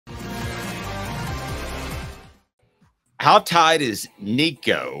How tied is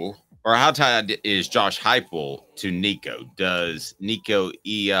Nico, or how tied is Josh Heupel to Nico? Does Nico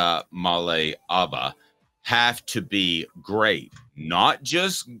Iamaleava have to be great, not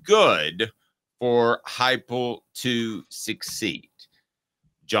just good, for Heupel to succeed?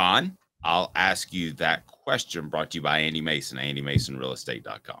 John, I'll ask you that question, brought to you by Andy Mason,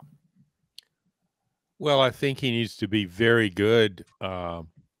 andymasonrealestate.com. Well, I think he needs to be very good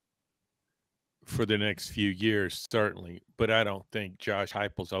for the next few years, certainly. But I don't think Josh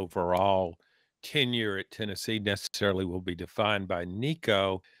Heupel's overall tenure at Tennessee necessarily will be defined by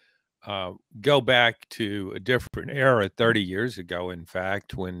Nico. Go back to a different era, 30 years ago, in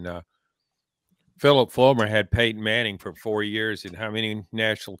fact, when Philip Fulmer had Peyton Manning for 4 years. And how many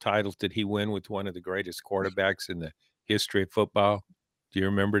national titles did he win with one of the greatest quarterbacks in the history of football? Do you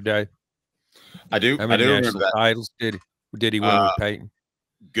remember, Dave? I do. How many national titles did he win with Peyton?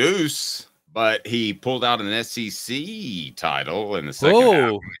 Goose, but he pulled out an SEC title in the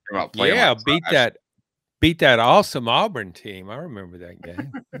second half. Yeah, beat that awesome Auburn team. I remember that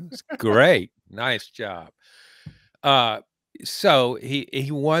game. It was great. Nice job. So he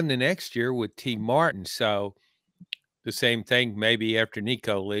won the next year with T. Martin. So the same thing, maybe after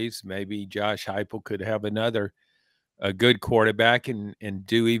Nico leaves, maybe Josh Heupel could have a good quarterback and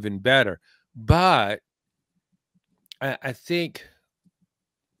do even better. But I think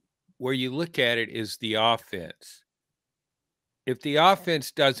where you look at it is the offense. If the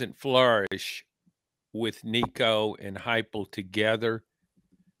offense doesn't flourish with Nico and Heupel together,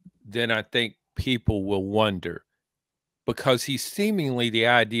 then I think people will wonder, because he's seemingly the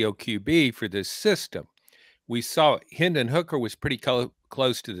ideal QB for this system. We saw Hendon Hooker was pretty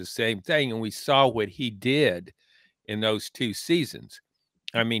close to the same thing, and we saw what he did in those 2 seasons.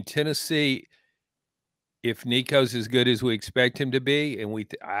 I mean, Tennessee, if Nico's as good as we expect him to be, and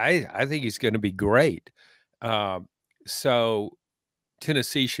I think he's going to be great. So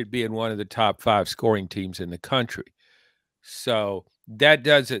Tennessee should be in one of the top 5 scoring teams in the country. So that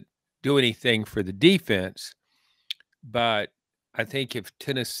doesn't do anything for the defense. But I think if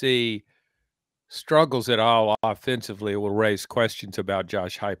Tennessee struggles at all offensively, it will raise questions about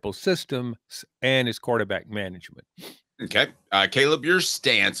Josh Heupel's system and his quarterback management. Okay. Caleb, your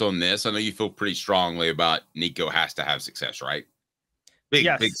stance on this, I know you feel pretty strongly about Nico has to have success, right? Big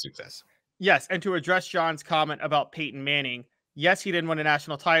success. Yes, and to address John's comment about Peyton Manning, yes, he didn't win a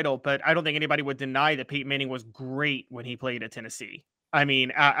national title, but I don't think anybody would deny that Peyton Manning was great when he played at Tennessee. I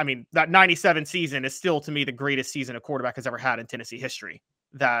mean, that 97 season is still, to me, the greatest season a quarterback has ever had in Tennessee history.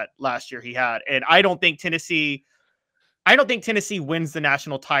 That last year he had. And I don't think Tennessee wins the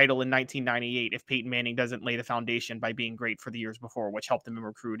national title in 1998 if Peyton Manning doesn't lay the foundation by being great for the years before, which helped them in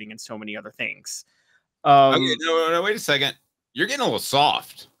recruiting and so many other things. Okay, no, wait a second. You're getting a little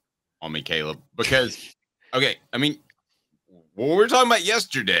soft on me, Caleb, because, okay, I mean, what we were talking about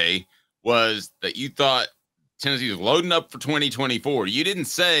yesterday was that you thought Tennessee was loading up for 2024. You didn't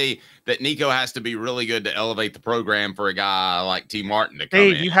say that Nico has to be really good to elevate the program for a guy like T. Martin to come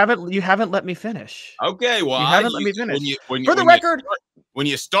in. You haven't let me finish. Okay, well, you haven't let me finish. For the record, when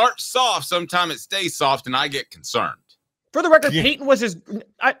you start soft, sometimes it stays soft, and I get concerned. For the record, Peyton was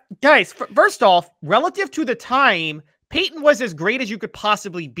guys. First off, relative to the time, Peyton was as great as you could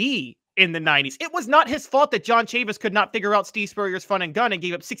possibly be in the 90s. It was not his fault that John Chavis could not figure out Steve Spurrier's fun and gun and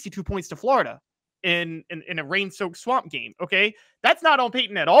gave up 62 points to Florida in a rain-soaked swamp game. Okay, that's not on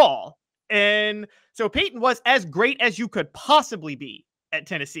Peyton at all. And so Peyton was as great as you could possibly be at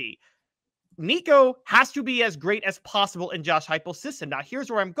Tennessee. Nico has to be as great as possible in Josh Heupel's system. Now, here's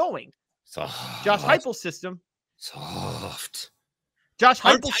where I'm going. Josh Heupel's system. Soft. Josh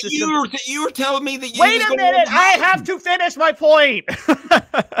Heupel's system. You were telling me that you Wait a minute. I have to finish my point.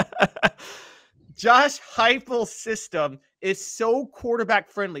 Josh Heupel's system is so quarterback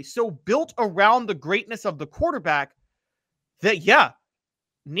friendly, so built around the greatness of the quarterback that, yeah,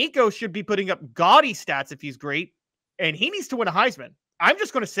 Nico should be putting up gaudy stats if he's great, and he needs to win a Heisman. I'm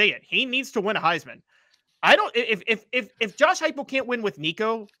just going to say it. He needs to win a Heisman. If Josh Heupel can't win with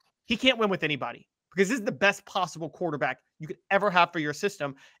Nico, he can't win with anybody, because this is the best possible quarterback you could ever have for your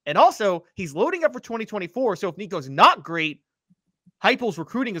system. And also, he's loading up for 2024. So if Nico's not great, Heupel's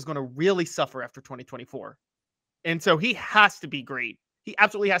recruiting is going to really suffer after 2024. And so he has to be great. He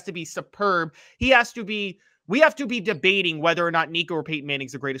absolutely has to be superb. We have to be debating whether or not Nico or Peyton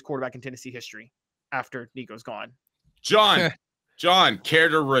Manning's the greatest quarterback in Tennessee history after Nico's gone. John, care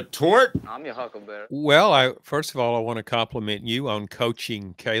to retort? I'm your huckleberry. Well, first of all, I want to compliment you on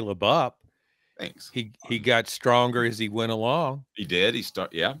coaching Caleb up. Thanks. He got stronger as he went along. He did. He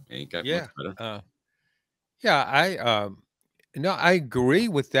got much better. I agree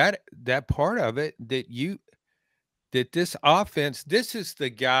with that part of it, that that this offense, this is the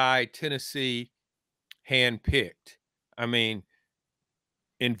guy Tennessee handpicked. I mean,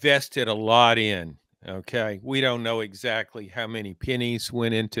 invested a lot in. Okay. We don't know exactly how many pennies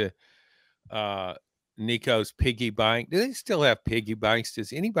went into Nico's piggy bank. Do they still have piggy banks?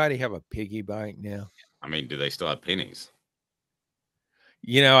 Does anybody have a piggy bank now? I mean, do they still have pennies?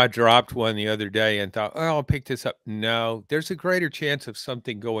 You know, I dropped one the other day and thought, oh, I'll pick this up. No, there's a greater chance of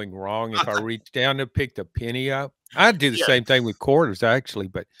something going wrong if I reach down to pick the penny up. I'd do the same thing with quarters, actually,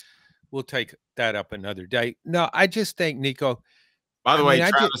 but we'll take that up another day. No, I just think, Nico. By the way,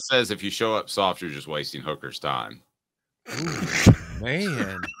 Travis says if you show up soft, you're just wasting Hooker's time. Ooh,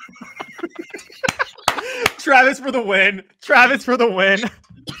 man. Travis for the win. Travis for the win.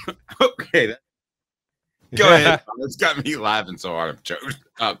 Okay. Go ahead. It's got me laughing so hard. I'm choked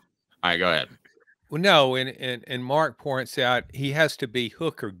up. All right, go ahead. Well, no, and Mark points out he has to be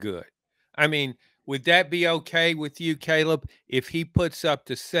Hooker good. I mean, would that be okay with you, Caleb, if he puts up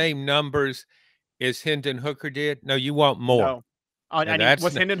the same numbers as Hendon Hooker did? No, you want more. No.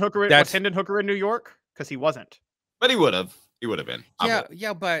 Was Hendon Hooker in New York? Because he wasn't. But he would have. He would have been.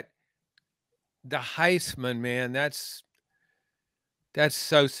 Yeah, but the Heisman, man, that's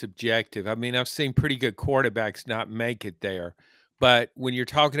so subjective. I mean, I've seen pretty good quarterbacks not make it there. But when you're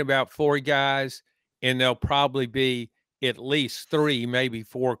talking about 4 guys, and there'll probably be at least 3, maybe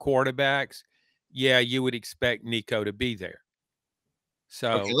 4 quarterbacks, yeah, you would expect Nico to be there.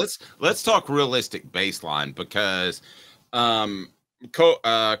 So okay, let's talk realistic baseline, because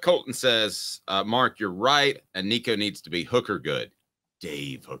Colton says, Mark, you're right, and Nico needs to be Hooker good.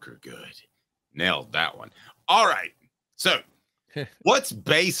 Dave Hooker good. Nailed that one. All right. So what's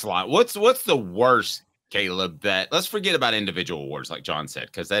baseline? What's the worst, Caleb, that let's forget about individual awards, like John said,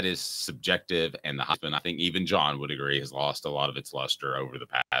 because that is subjective, and the Heisman, I think even John would agree, has lost a lot of its luster over the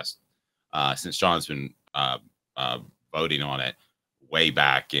past since John's been voting on it way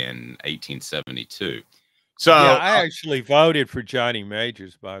back in 1872. So yeah, I actually voted for Johnny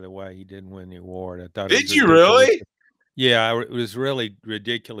Majors, by the way. He didn't win the award. I thought. Did you really? Yeah, it was really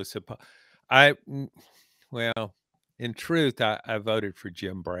ridiculous. Well, in truth, I voted for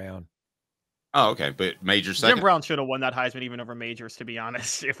Jim Brown. Oh, okay, but Majors second. Jim Brown should have won that Heisman even over Majors, to be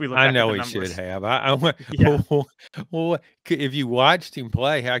honest. If we look, I know he should have. Yeah. Well, if you watched him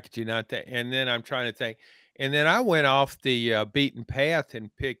play, how could you not? And then I'm trying to think. And then I went off the beaten path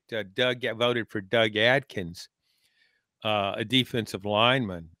and picked voted for Doug Adkins, a defensive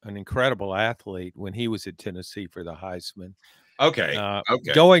lineman, an incredible athlete when he was at Tennessee for the Heisman. Okay.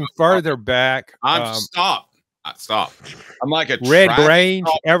 Okay. Going further back. Stop. I'm like a Red Grange.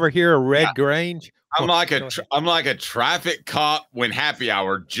 Ever hear of Red Grange? I'm like a traffic cop when happy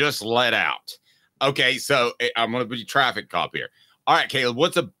hour just let out. Okay, so I'm going to be traffic cop here. All right, Caleb,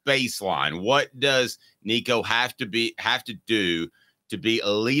 what's a baseline? What does Nico have to do to be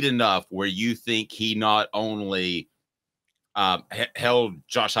elite enough where you think he not only held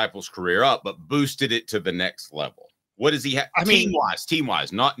Josh Heupel's career up, but boosted it to the next level? What does he have? Team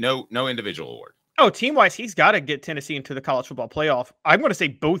wise, no individual award. Oh, team-wise, he's got to get Tennessee into the college football playoff. I'm going to say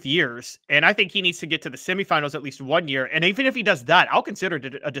both years, and I think he needs to get to the semifinals at least one year. And even if he does that, I'll consider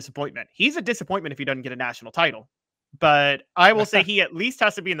it a disappointment. He's a disappointment if he doesn't get a national title. But I will say he at least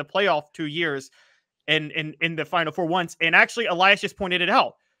has to be in the playoff 2 years and in the Final Four once. And actually, Elias just pointed it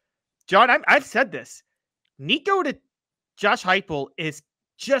out. John, I've said this. Nico to Josh Heupel is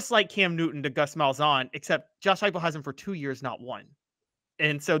just like Cam Newton to Gus Malzahn, except Josh Heupel has him for 2 years, not one.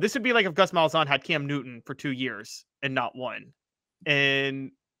 And so this would be like if Gus Malzahn had Cam Newton for 2 years and not one.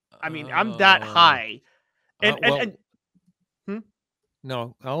 And I mean, I'm that high.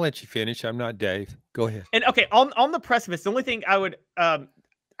 No, I'll let you finish. I'm not Dave. Go ahead. And okay, on the precipice, the only thing I would,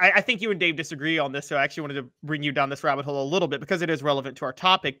 I think you and Dave disagree on this. So I actually wanted to bring you down this rabbit hole a little bit because it is relevant to our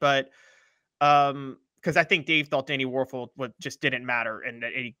topic. But because I think Dave thought Danny Warfel just didn't matter and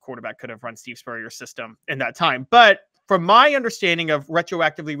that any quarterback could have run Steve Spurrier's system in that time. But from my understanding of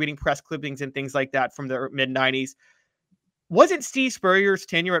retroactively reading press clippings and things like that from the mid-90s, wasn't Steve Spurrier's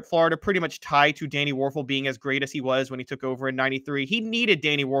tenure at Florida pretty much tied to Danny Warfel being as great as he was when he took over in 93? He needed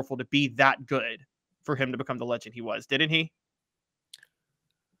Danny Warfel to be that good for him to become the legend he was, didn't he?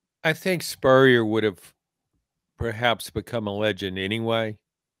 I think Spurrier would have perhaps become a legend anyway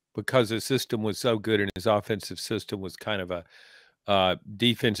because the system was so good and his offensive system was kind of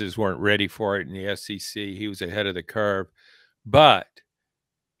defenses weren't ready for it in the SEC. He was ahead of the curve. But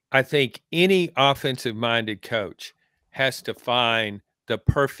I think any offensive-minded coach has to find the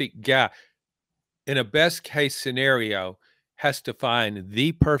perfect guy. In a best-case scenario, has to find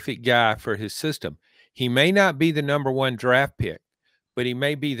the perfect guy for his system. He may not be the #1 draft pick, but he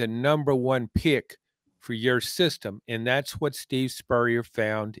may be the #1 pick for your system. And that's what Steve Spurrier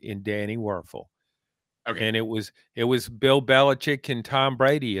found in Danny Werfel. Okay. And it was Bill Belichick and Tom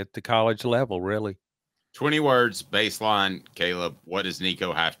Brady at the college level, really. 20 words, baseline. Caleb, what does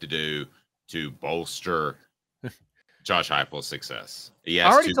Nico have to do to bolster Josh Heupel's success? I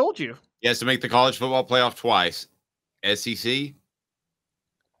already told you. He has to make the college football playoff twice. SEC?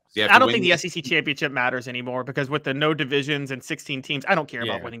 I don't think the SEC championship matters anymore because with the no divisions and 16 teams, I don't care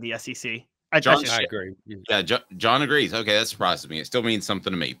about winning the SEC. I agree. Yeah, John agrees. Okay, that surprises me. It still means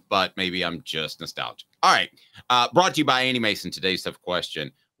something to me, but maybe I'm just nostalgic. All right. Brought to you by Andy Mason. Today's tough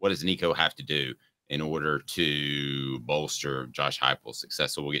question. What does Nico have to do in order to bolster Josh Heupel's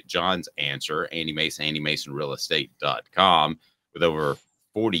success? So we'll get John's answer. Andy Mason, AndyMasonRealEstate.com, with over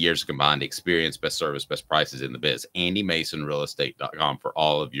 40 years of combined experience, best service, best prices in the biz. AndyMasonRealEstate.com for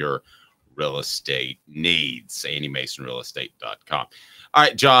all of your real estate needs. AndyMasonRealEstate.com. All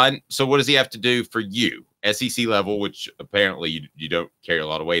right, John. So what does he have to do for you? SEC level, which apparently you don't carry a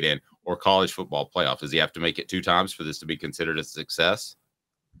lot of weight in, or college football playoff? Does he have to make it 2 times for this to be considered a success?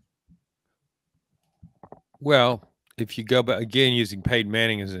 Well, if you go back again, using Peyton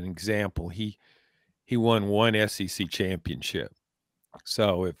Manning as an example, he won 1 SEC championship.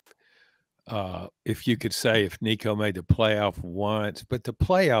 So if you could say if Nico made the playoff once, but the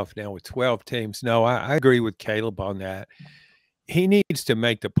playoff now with 12 teams, no, I agree with Caleb on that. He needs to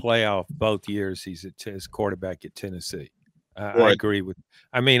make the playoff both years he's his quarterback at Tennessee. I agree with.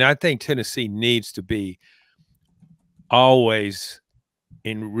 I mean, I think Tennessee needs to be always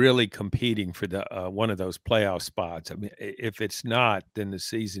in really competing for the one of those playoff spots. I mean, if it's not, then the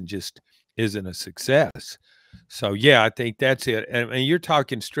season just isn't a success. So yeah, I think that's it. And you're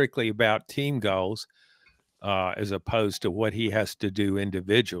talking strictly about team goals as opposed to what he has to do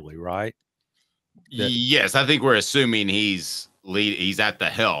individually, right? Yes, I think we're assuming he's at the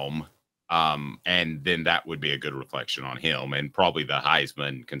helm, and then that would be a good reflection on him, and probably the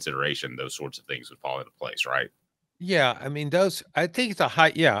Heisman consideration. Those sorts of things would fall into place, right? Yeah, I mean I think the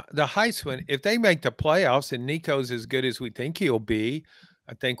Heisman. If they make the playoffs and Nico's as good as we think he'll be,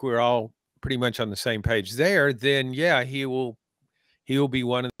 I think we're all pretty much on the same page there. Then yeah, he will be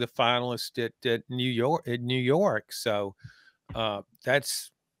one of the finalists at New York. So that's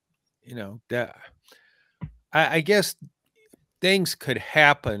that. I guess things could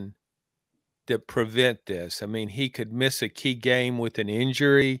happen that prevent this. I mean, he could miss a key game with an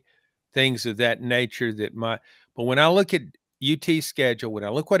injury, things of that nature that might. But when I look at UT's schedule, when I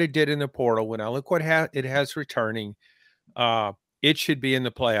look what it did in the portal, when I look what it has returning, it should be in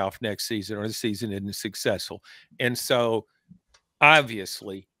the playoff next season, or the season isn't successful. And so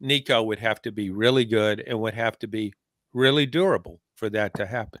obviously Nico would have to be really good and would have to be really durable for that to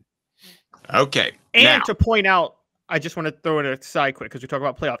happen. Okay. And now, to point out, I just want to throw in a side quick because we talk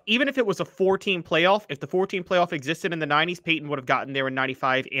about playoff. Even if it was a 4-team playoff, if the 4-team playoff existed in the 90s, Peyton would have gotten there in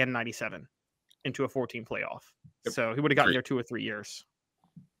 95 and 97 into a 4-team playoff. Yep. So he would have gotten there 2 or 3 years.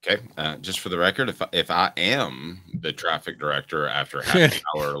 Okay. Just for the record, if I am the traffic director after happy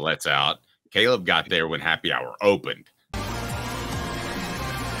hour lets out, Caleb got there when happy hour opened.